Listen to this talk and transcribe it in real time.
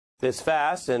This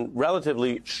fast and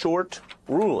relatively short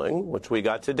ruling, which we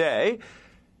got today,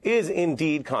 is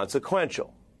indeed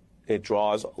consequential. It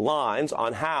draws lines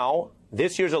on how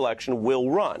this year's election will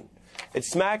run. It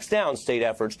smacks down state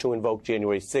efforts to invoke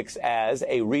January 6th as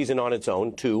a reason on its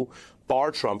own to bar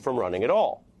Trump from running at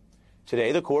all.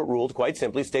 Today, the court ruled quite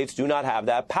simply states do not have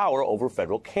that power over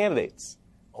federal candidates.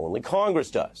 Only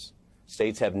Congress does.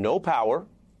 States have no power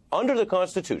under the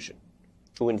Constitution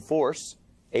to enforce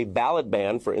a ballot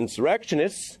ban for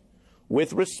insurrectionists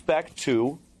with respect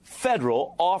to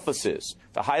federal offices.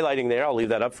 The highlighting there, I'll leave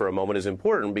that up for a moment, is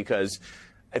important because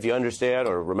if you understand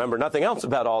or remember nothing else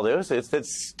about all this, it's that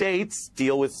states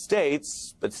deal with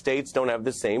states, but states don't have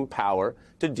the same power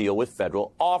to deal with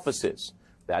federal offices.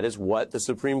 That is what the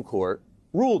Supreme Court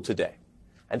ruled today.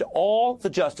 And all the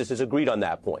justices agreed on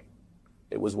that point.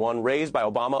 It was one raised by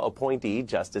Obama appointee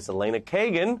Justice Elena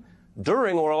Kagan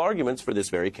during oral arguments for this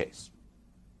very case.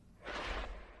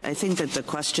 I think that the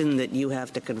question that you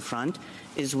have to confront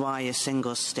is why a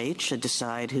single state should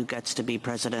decide who gets to be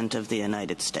president of the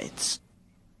United States.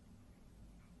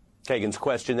 Kagan's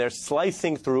question there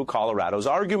slicing through Colorado's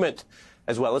argument,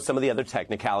 as well as some of the other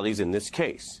technicalities in this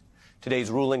case. Today's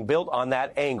ruling built on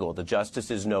that angle, the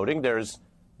justices noting there's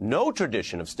no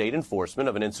tradition of state enforcement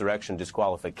of an insurrection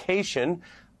disqualification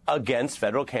against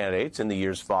federal candidates in the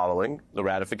years following the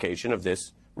ratification of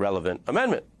this relevant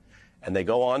amendment. And they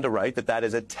go on to write that that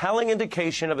is a telling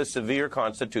indication of a severe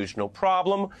constitutional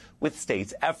problem with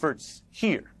states' efforts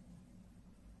here.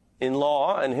 In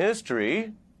law and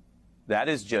history, that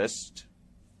is just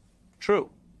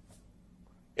true.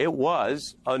 It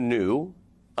was a new,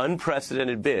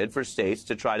 unprecedented bid for states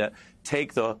to try to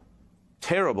take the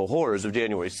terrible horrors of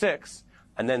January 6th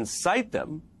and then cite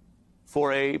them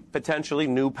for a potentially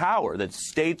new power that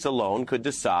states alone could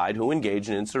decide who engaged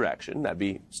in insurrection. That'd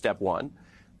be step one.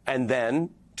 And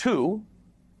then, two,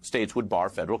 states would bar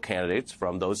federal candidates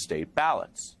from those state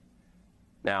ballots.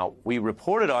 Now, we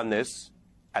reported on this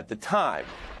at the time.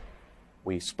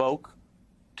 We spoke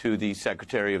to the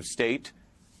Secretary of State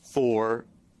for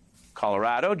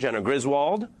Colorado, Jenna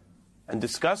Griswold, and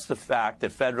discussed the fact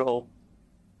that federal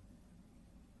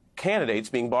candidates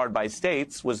being barred by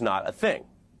states was not a thing.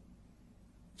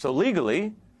 So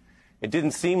legally, it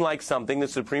didn't seem like something the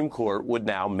Supreme Court would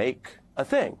now make a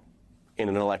thing. In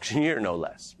an election year, no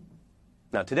less.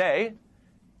 Now, today,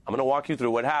 I'm going to walk you through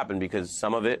what happened because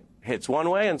some of it hits one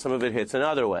way and some of it hits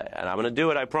another way. And I'm going to do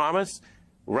it, I promise,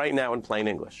 right now in plain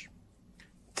English.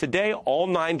 Today, all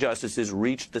 9 justices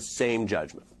reached the same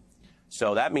judgment.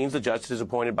 So that means the justices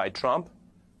appointed by Trump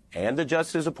and the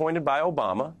justices appointed by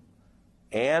Obama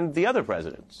and the other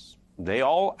presidents, they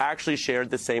all actually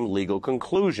shared the same legal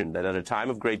conclusion that at a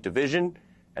time of great division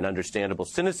and understandable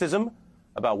cynicism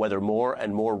about whether more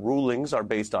and more rulings are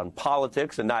based on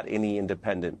politics and not any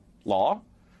independent law,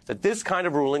 that this kind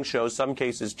of ruling shows some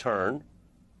cases turn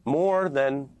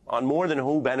on more than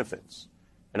who benefits.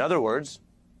 In other words,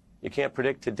 you can't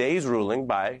predict today's ruling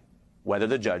by whether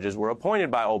the judges were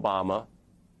appointed by Obama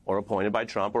or appointed by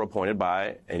Trump or appointed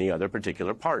by any other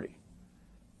particular party,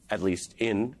 at least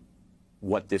in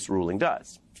what this ruling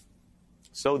does.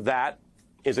 So that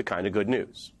is a kind of good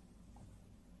news.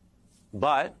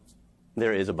 But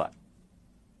there is a but.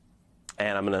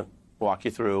 And I'm going to walk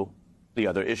you through the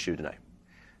other issue tonight.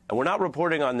 And we're not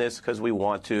reporting on this because we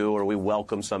want to or we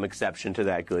welcome some exception to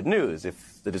that good news.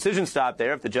 If the decision stopped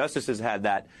there, if the justices had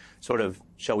that sort of,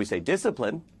 shall we say,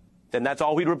 discipline, then that's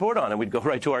all we'd report on and we'd go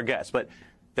right to our guests. But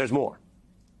there's more.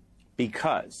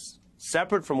 Because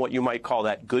separate from what you might call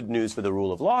that good news for the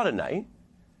rule of law tonight,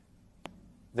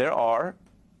 there are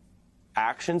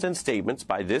actions and statements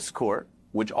by this court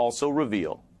which also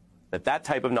reveal that that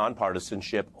type of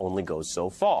nonpartisanship only goes so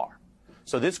far.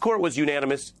 So this court was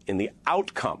unanimous in the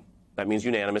outcome. That means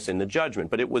unanimous in the judgment.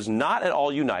 But it was not at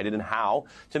all united in how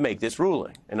to make this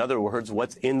ruling. In other words,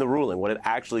 what's in the ruling, what it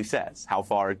actually says, how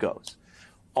far it goes.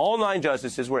 All 9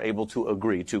 justices were able to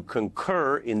agree to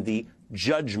concur in the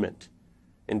judgment.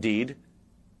 Indeed,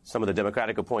 some of the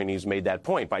Democratic appointees made that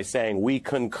point by saying we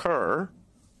concur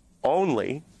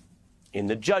only in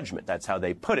the judgment. That's how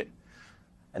they put it.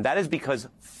 And that is because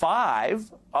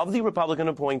 5 of the Republican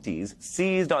appointees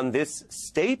seized on this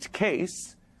state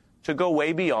case to go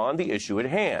way beyond the issue at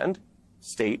hand,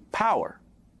 state power,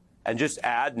 and just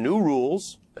add new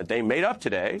rules that they made up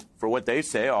today for what they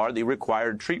say are the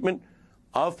required treatment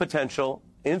of potential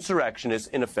insurrectionists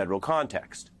in a federal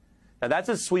context. Now, that's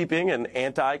a sweeping and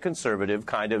anti-conservative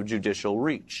kind of judicial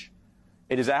reach.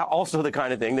 It is also the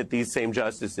kind of thing that these same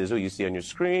justices who you see on your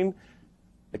screen,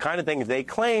 the kind of thing they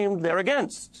claimed they're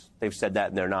against. They've said that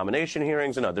in their nomination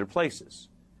hearings and other places.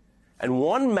 And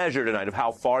one measure tonight of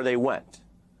how far they went,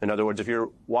 In other words, if you're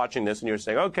watching this and you're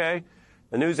saying, okay,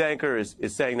 the news anchor is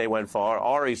saying they went far,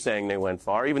 Ari's saying they went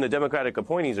far, even the Democratic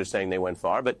appointees are saying they went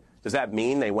far, but does that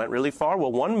mean they went really far?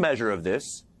 Well, one measure of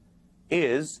this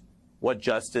is what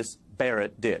Justice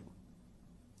Barrett did.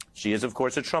 She is, of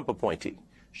course, a Trump appointee.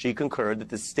 She concurred that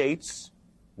the states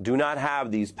do not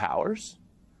have these powers,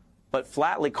 but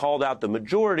flatly called out the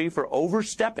majority for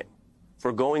overstepping,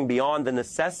 for going beyond the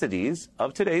necessities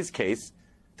of today's case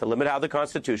to limit how the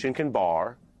Constitution can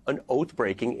bar an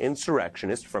oath-breaking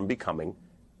insurrectionist from becoming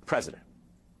president.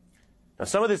 Now,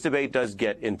 some of this debate does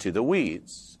get into the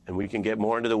weeds, and we can get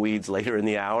more into the weeds later in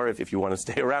the hour if you want to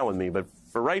stay around with me. But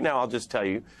for right now, I'll just tell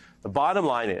you, the bottom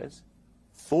line is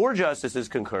 4 justices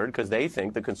concurred because they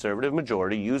think the conservative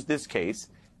majority used this case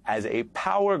as a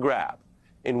power grab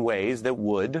in ways that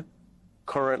would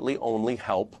currently only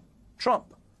help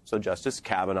Trump. So Justice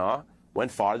Kavanaugh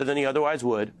went farther than he otherwise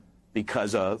would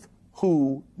because of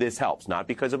who this helps, not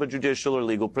because of a judicial or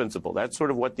legal principle. That's sort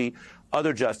of what the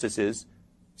other justices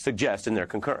suggest in their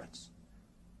concurrence.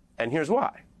 And here's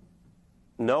why.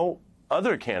 No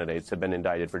other candidates have been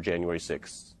indicted for January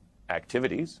 6th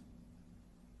activities.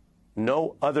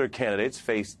 No other candidates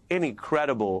face any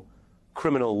credible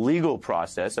criminal legal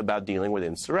process about dealing with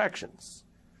insurrections.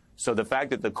 So the fact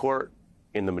that the court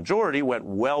in the majority went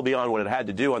well beyond what it had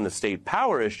to do on the state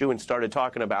power issue and started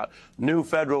talking about new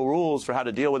federal rules for how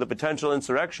to deal with a potential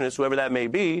insurrectionist, whoever that may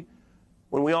be,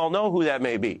 when we all know who that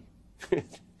may be.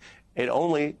 It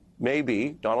only may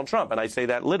be Donald Trump. And I say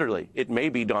that literally. It may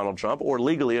be Donald Trump, or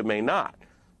legally it may not.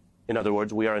 In other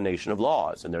words, we are a nation of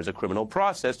laws, and there's a criminal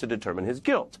process to determine his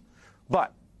guilt.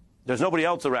 But there's nobody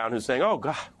else around who's saying, oh,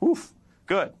 God, oof,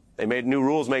 good. They made new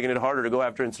rules making it harder to go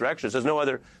after insurrectionists. There's no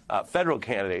other federal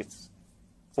candidates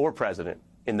for president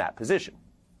in that position.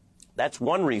 That's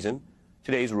one reason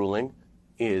today's ruling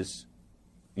is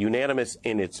unanimous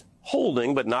in its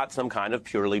holding, but not some kind of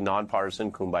purely nonpartisan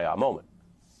kumbaya moment.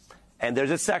 And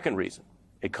there's a second reason.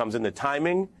 It comes in the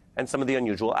timing and some of the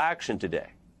unusual action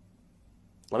today.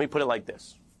 Let me put it like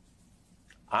this.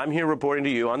 I'm here reporting to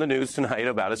you on the news tonight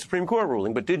about a Supreme Court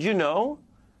ruling, but did you know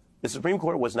the Supreme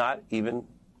Court was not even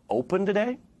open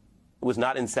today? It was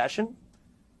not in session.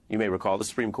 You may recall the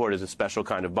Supreme Court is a special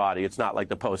kind of body. It's not like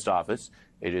the post office.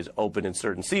 It is open in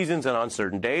certain seasons and on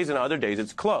certain days, and other days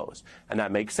it's closed. And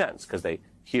that makes sense because they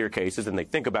hear cases and they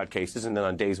think about cases, and then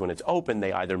on days when it's open,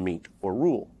 they either meet or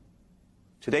rule.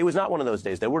 Today was not one of those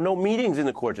days. There were no meetings in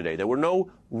the court today. There were no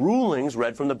rulings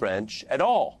read from the bench at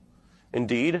all.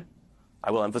 Indeed,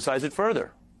 I will emphasize it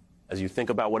further as you think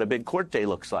about what a big court day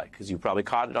looks like, because you probably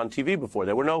caught it on TV before.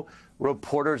 There were no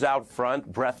reporters out front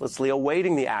breathlessly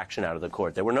awaiting the action out of the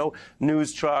court. There were no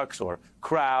news trucks or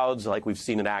crowds like we've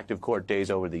seen in active court days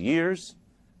over the years.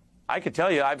 I could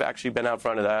tell you I've actually been out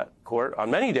front of that court on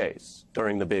many days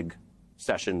during the big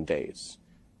session days.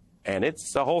 And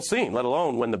it's a whole scene, let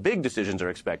alone when the big decisions are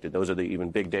expected. Those are the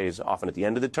even big days often at the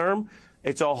end of the term.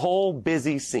 It's a whole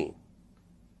busy scene.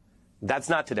 That's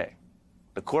not today.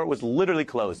 The court was literally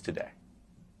closed today.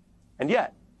 And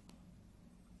yet,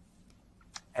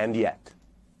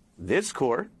 this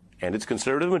court and its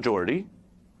conservative majority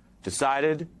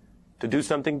decided to do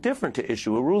something different, to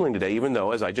issue a ruling today, even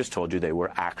though, as I just told you, they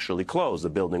were actually closed. The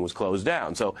building was closed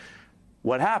down. So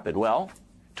what happened? Well,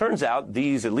 turns out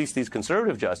at least these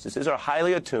conservative justices are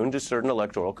highly attuned to certain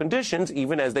electoral conditions,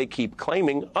 even as they keep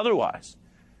claiming otherwise.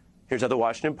 Here's how the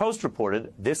Washington Post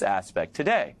reported this aspect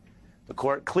today. The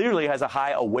court clearly has a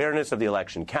high awareness of the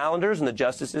election calendars, and the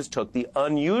justices took the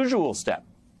unusual step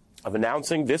of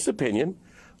announcing this opinion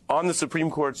on the Supreme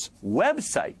Court's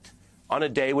website on a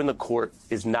day when the court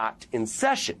is not in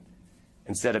session,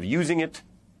 instead of issuing it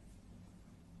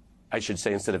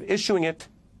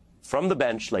from the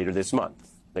bench later this month.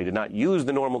 They did not use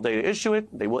the normal day to issue it.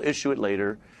 They will issue it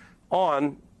later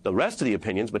on the rest of the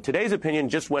opinions, but today's opinion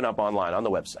just went up online on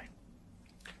the website.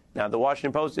 Now, the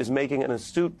Washington Post is making an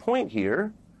astute point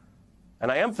here,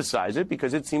 and I emphasize it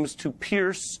because it seems to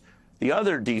pierce the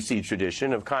other D.C.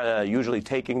 tradition of kind of usually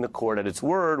taking the court at its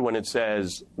word when it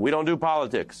says, we don't do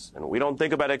politics, and we don't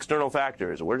think about external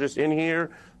factors. We're just in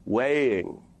here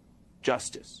weighing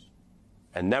justice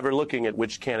and never looking at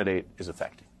which candidate is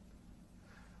affected.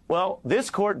 Well, this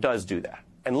court does do that,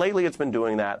 and lately it's been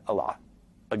doing that a lot.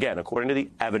 Again, according to the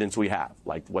evidence we have,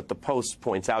 like what the Post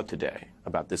points out today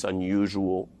about this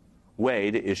unusual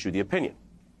way to issue the opinion.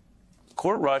 The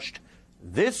court rushed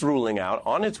this ruling out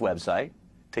on its website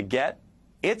to get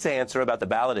its answer about the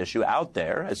ballot issue out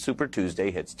there as Super Tuesday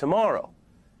hits tomorrow.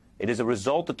 It is a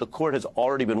result that the court has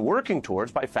already been working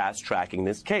towards by fast-tracking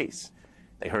this case.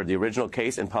 They heard the original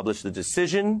case and published the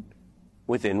decision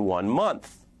within 1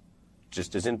 month.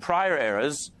 Just as in prior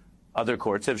eras, Other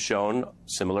courts have shown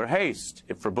similar haste.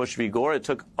 If for Bush v. Gore, it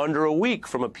took under a week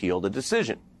from appeal to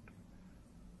decision.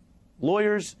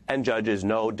 Lawyers and judges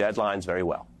know deadlines very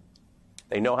well.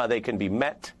 They know how they can be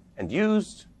met and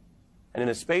used. And in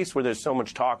a space where there's so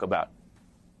much talk about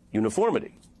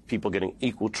uniformity, people getting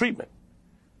equal treatment,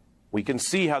 we can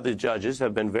see how the judges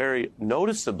have been very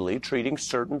noticeably treating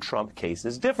certain Trump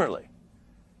cases differently.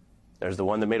 There's the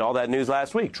one that made all that news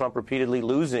last week, Trump repeatedly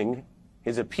losing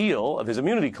his appeal of his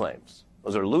immunity claims.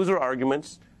 Those are loser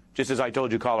arguments. Just as I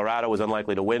told you Colorado was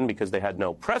unlikely to win because they had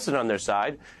no precedent on their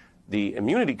side, the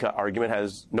immunity argument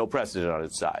has no precedent on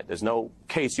its side. There's no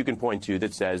case you can point to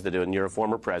that says that when you're a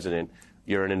former president,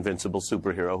 you're an invincible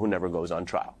superhero who never goes on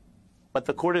trial. But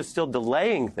the court is still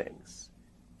delaying things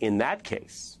in that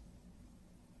case.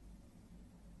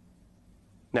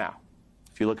 Now,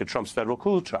 if you look at Trump's federal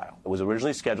coup trial, it was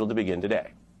originally scheduled to begin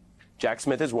today. Jack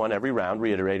Smith has won every round,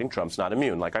 reiterating Trump's not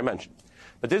immune, like I mentioned.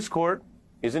 But this court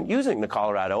isn't using the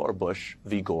Colorado or Bush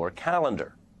v. Gore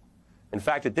calendar. In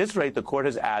fact, at this rate, the court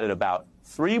has added about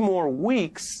 3 more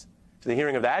weeks to the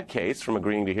hearing of that case from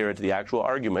agreeing to hear it to the actual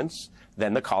arguments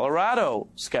than the Colorado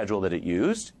schedule that it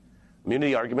used.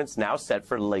 Immunity arguments now set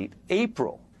for late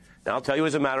April. Now, I'll tell you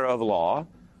as a matter of law,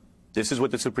 this is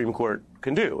what the Supreme Court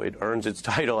can do. It earns its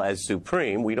title as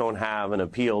supreme. We don't have an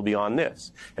appeal beyond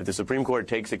this. If the Supreme Court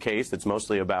takes a case that's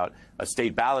mostly about a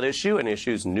state ballot issue and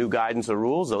issues new guidance or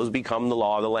rules, those become the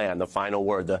law of the land, the final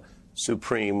word, the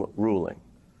supreme ruling.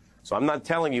 So I'm not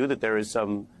telling you that there is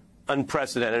some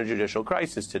unprecedented judicial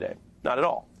crisis today. Not at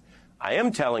all. I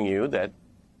am telling you that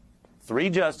 3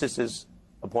 justices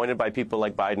appointed by people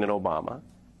like Biden and Obama,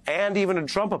 and even a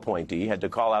Trump appointee, had to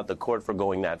call out the court for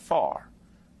going that far.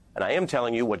 And I am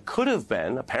telling you what could have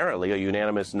been, apparently, a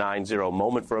unanimous 9-0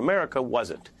 moment for America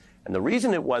wasn't. And the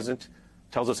reason it wasn't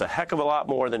tells us a heck of a lot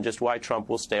more than just why Trump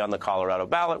will stay on the Colorado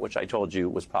ballot, which I told you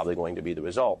was probably going to be the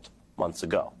result months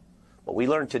ago. What we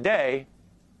learned today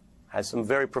has some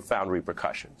very profound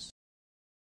repercussions.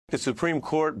 The Supreme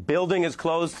Court building is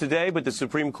closed today, but the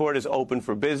Supreme Court is open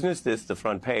for business. This is the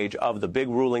front page of the big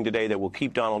ruling today that will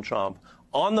keep Donald Trump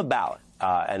on the ballot.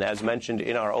 And as mentioned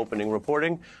in our opening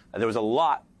reporting, there was a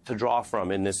lot to draw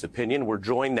from in this opinion. We're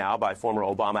joined now by former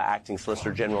Obama Acting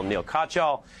Solicitor General Neil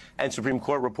Katyal and Supreme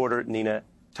Court reporter Nina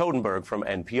Totenberg from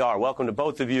NPR. Welcome to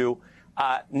both of you.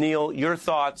 Neil, your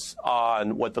thoughts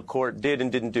on what the court did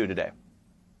and didn't do today?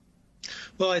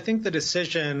 Well, I think the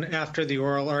decision after the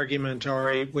oral argument,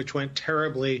 Ari, which went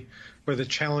terribly for the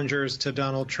challengers to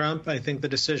Donald Trump, I think the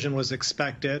decision was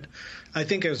expected. I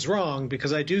think it was wrong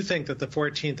because I do think that the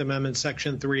 14th Amendment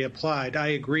Section 3 applied. I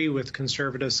agree with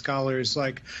conservative scholars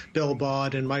like Bill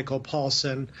Baud and Michael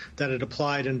Paulson that it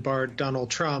applied and barred Donald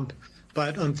Trump.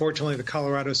 But unfortunately, the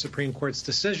Colorado Supreme Court's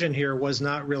decision here was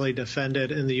not really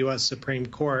defended in the U.S. Supreme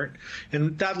Court.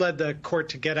 And that led the court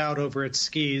to get out over its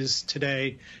skis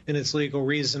today in its legal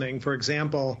reasoning. For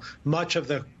example, much of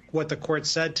what the court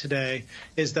said today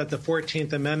is that the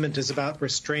 14th Amendment is about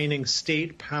restraining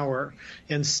state power,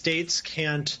 and states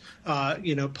can't,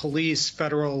 police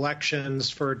federal elections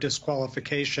for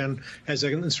disqualification as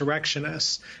an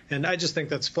insurrectionist. And I just think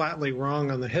that's flatly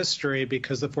wrong on the history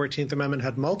because the 14th Amendment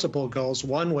had multiple goals.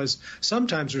 One was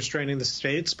sometimes restraining the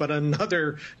states, but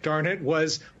another, darn it,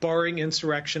 was barring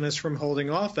insurrectionists from holding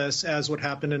office, as what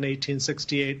happened in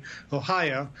 1868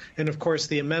 Ohio. And of course,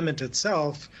 the amendment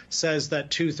itself says that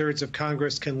 2/3 of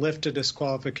Congress can lift a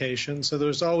disqualification. So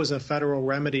there's always a federal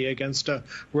remedy against a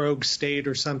rogue state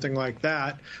or something like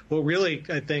that. What really,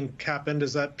 I think, happened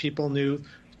is that people knew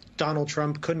Donald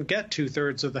Trump couldn't get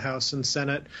 2/3 of the House and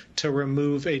Senate to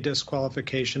remove a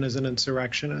disqualification as an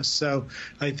insurrectionist. So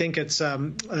I think it's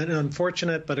an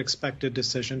unfortunate but expected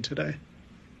decision today.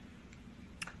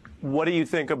 What do you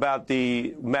think about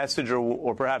the message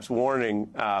or perhaps warning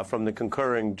from the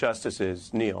concurring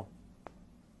justices, Neil?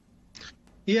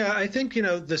 Yeah, I think,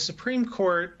 the Supreme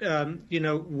Court,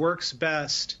 works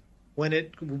best when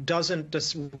it doesn't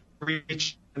just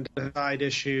reach and decide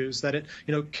issues, that it,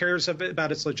 cares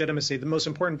about its legitimacy. The most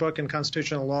important book in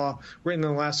constitutional law written in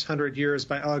the last 100 years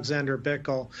by Alexander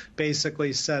Bickel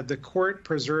basically said the court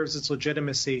preserves its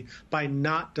legitimacy by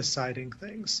not deciding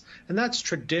things. And that's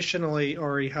traditionally,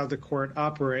 Ari, how the court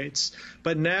operates.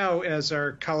 But now, as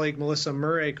our colleague Melissa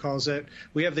Murray calls it,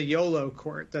 we have the YOLO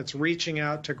court that's reaching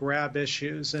out to grab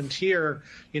issues. And here,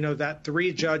 that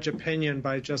 3-judge opinion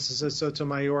by Justices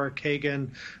Sotomayor,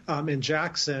 Kagan, and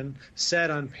Jackson said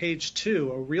on page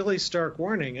 2 a really stark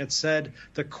warning. It said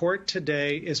the court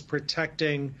today is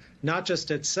protecting not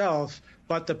just itself,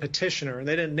 but the petitioner. And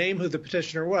they didn't name who the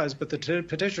petitioner was, but the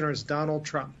petitioner is Donald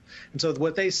Trump. And so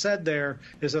what they said there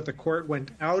is that the court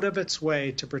went out of its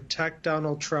way to protect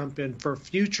Donald Trump for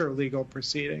future legal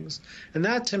proceedings. And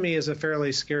that, to me, is a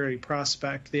fairly scary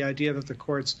prospect, the idea that the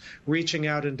court's reaching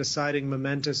out and deciding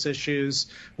momentous issues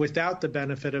without the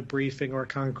benefit of briefing or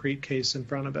concrete case in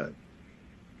front of it.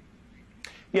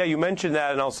 Yeah, you mentioned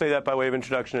that, and I'll say that by way of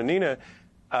introduction to Nina.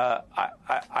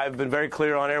 I've been very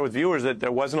clear on air with viewers that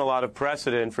there wasn't a lot of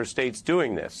precedent for states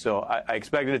doing this, so I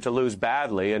expected it to lose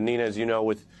badly. And Nina, as you know,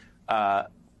 with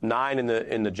 9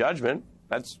 in the judgment,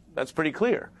 that's pretty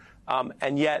clear.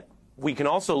 And yet, we can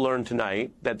also learn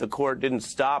tonight that the court didn't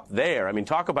stop there. I mean,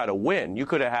 talk about a win. You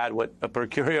could have had a per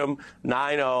curiam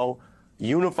 9-0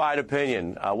 unified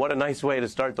opinion. What a nice way to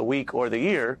start the week or the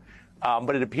year.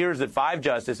 But it appears that 5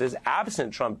 justices,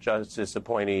 absent Trump justice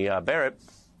appointee Barrett,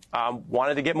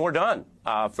 wanted to get more done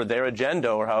for their agenda,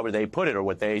 or however they put it, or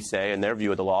what they say in their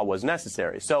view of the law was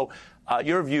necessary. So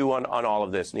your view on all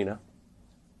of this, Nina?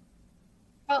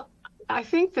 Well, I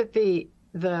think that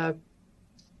the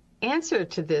answer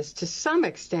to this, to some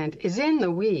extent, is in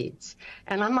the weeds.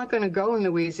 And I'm not going to go in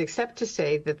the weeds except to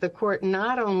say that the court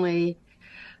not only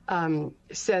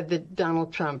said that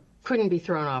Donald Trump couldn't be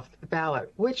thrown off the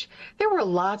ballot, which there were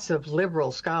lots of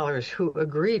liberal scholars who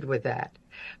agreed with that.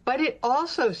 But it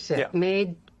also said,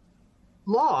 made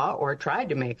law, or tried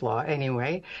to make law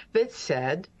anyway, that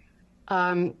said,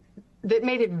 that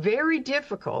made it very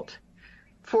difficult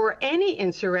for any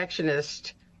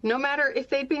insurrectionist, no matter if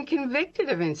they'd been convicted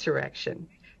of insurrection,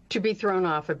 to be thrown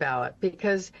off a ballot,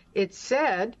 because it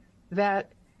said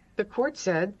that, the court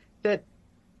said that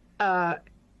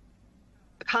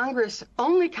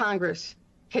only Congress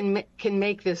can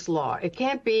make this law. It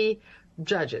can't be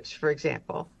judges, for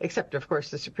example, except, of course,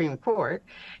 the Supreme Court.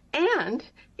 And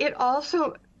it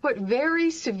also put very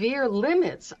severe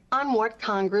limits on what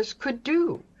Congress could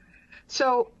do.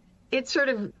 So it sort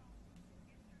of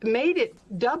made it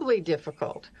doubly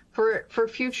difficult for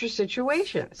future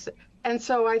situations. And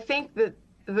so I think that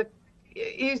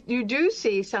you do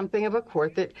see something of a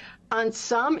court that on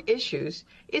some issues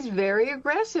is very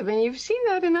aggressive. And you've seen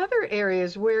that in other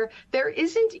areas where there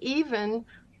isn't even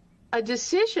a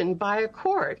decision by a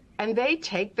court, and they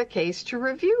take the case to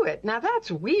review it. Now,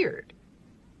 that's weird.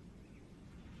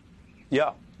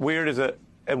 Yeah, weird is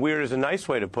a nice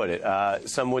way to put it.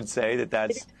 Some would say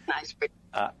that's nice,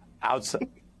 outside.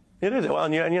 It is. Well,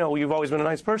 and you know, you've always been a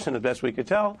nice person, as best we could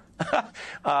tell,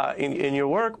 in your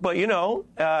work. But, you know,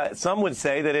 some would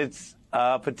say that it's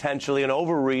potentially an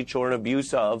overreach or an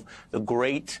abuse of the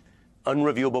great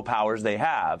unreviewable powers they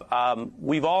have.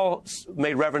 We've all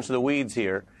made reference to the weeds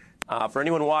here. For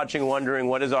anyone watching, wondering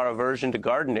what is our aversion to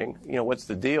gardening, you know, what's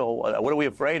the deal? What are we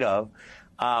afraid of?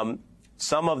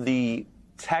 Some of the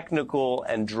technical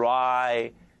and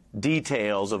dry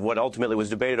details of what ultimately was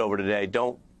debated over today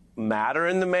don't matter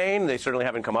in the main. They certainly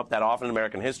haven't come up that often in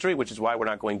American history, which is why we're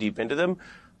not going deep into them.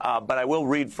 But I will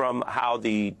read from how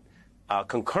the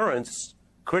concurrence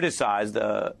criticized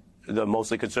the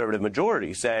mostly conservative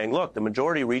majority, saying, look, the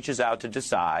majority reaches out to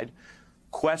decide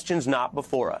questions not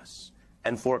before us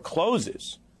and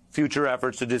forecloses future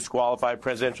efforts to disqualify a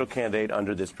presidential candidate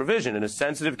under this provision. In a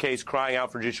sensitive case crying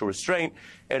out for judicial restraint,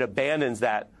 it abandons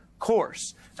that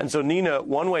course. And so, Nina,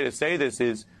 one way to say this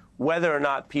is whether or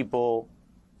not people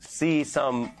see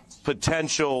some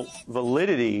potential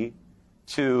validity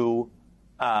to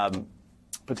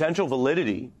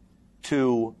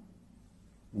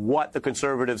what the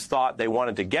conservatives thought they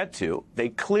wanted to get to, they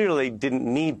clearly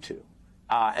didn't need to.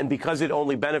 And because it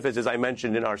only benefits, as I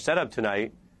mentioned in our setup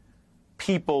tonight,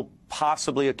 people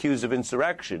possibly accused of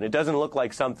insurrection. It doesn't look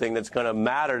like something that's going to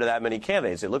matter to that many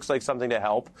candidates. It looks like something to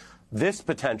help this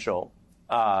potential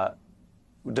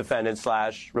defendant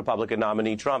 / Republican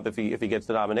nominee Trump if he gets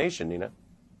the nomination, Nina.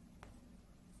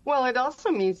 Well, it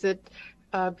also means that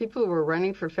people who are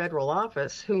running for federal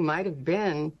office who might have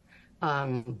been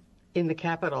in the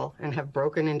Capitol and have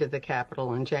broken into the Capitol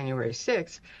on January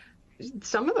 6th,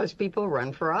 some of those people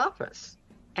run for office,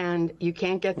 and you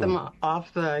can't get them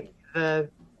off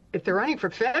if they're running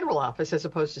for federal office as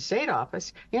opposed to state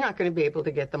office, you're not going to be able to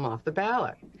get them off the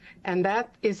ballot. And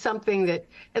that is something that,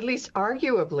 at least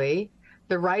arguably,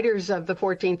 the writers of the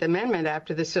 14th Amendment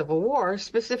after the Civil War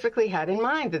specifically had in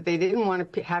mind, that they didn't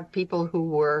want to have people who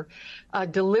were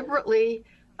deliberately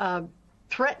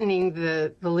threatening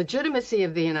the legitimacy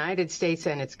of the United States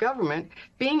and its government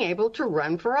being able to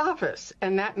run for office.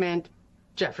 And that meant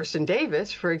Jefferson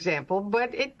Davis, for example,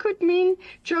 but it could mean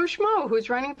Joe Schmo, who's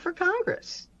running for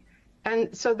Congress.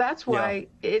 And so that's why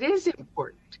it is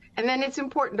important. And then it's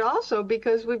important also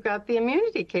because we've got the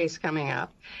immunity case coming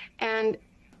up. And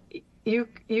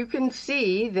you can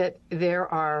see that there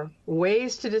are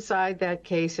ways to decide that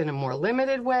case in a more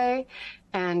limited way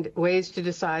and ways to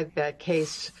decide that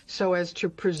case so as to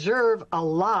preserve a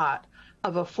lot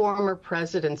of a former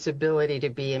president's ability to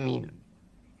be immune.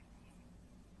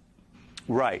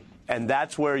 Right. And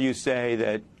that's where you say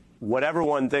that whatever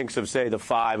one thinks of, say, the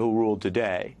 5 who ruled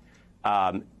today,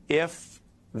 if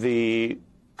the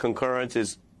concurrence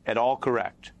is at all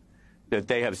correct, that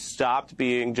they have stopped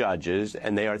being judges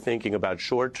and they are thinking about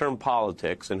short-term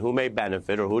politics and who may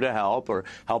benefit or who to help or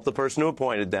help the person who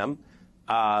appointed them,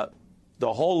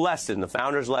 the whole lesson, the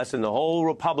founder's lesson, the whole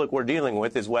republic we're dealing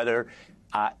with is whether,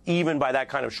 even by that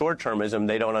kind of short-termism,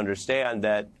 they don't understand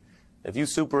that if you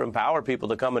super empower people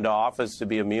to come into office to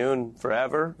be immune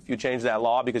forever, if you change that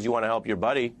law because you want to help your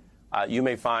buddy, you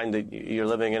may find that you're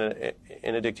living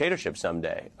in a dictatorship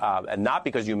someday, and not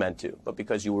because you meant to, but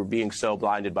because you were being so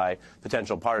blinded by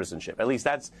potential partisanship. At least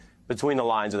that's between the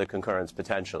lines of the concurrence,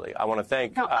 potentially. I want to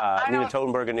thank Nina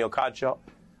Totenberg and Neil Kotshow.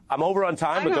 I'm over on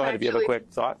time, but go ahead if you have a quick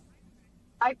thought.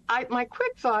 My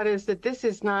quick thought is that this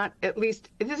is not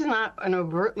an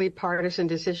overtly partisan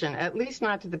decision, at least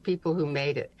not to the people who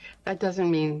made it. That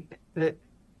doesn't mean that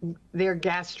their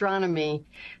gastronomy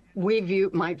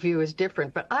might view as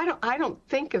different, but I don't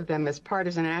think of them as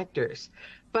partisan actors.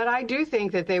 But I do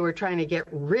think that they were trying to get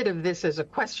rid of this as a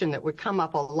question that would come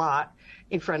up a lot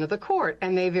in front of the court,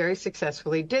 and they very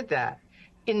successfully did that.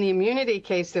 In the immunity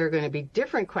case, there are going to be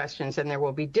different questions, and there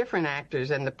will be different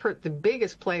actors, and the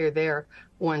biggest player there,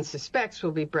 one suspects,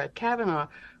 will be Brett Kavanaugh,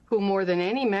 who more than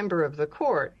any member of the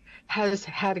court has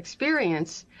had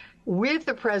experience with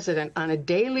the president on a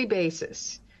daily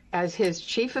basis as his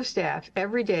chief of staff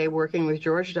every day working with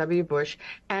George W. Bush,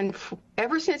 and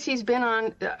ever since he's been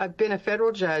a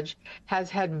federal judge, has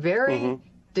had very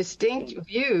distinct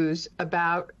views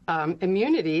about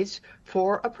immunities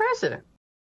for a president.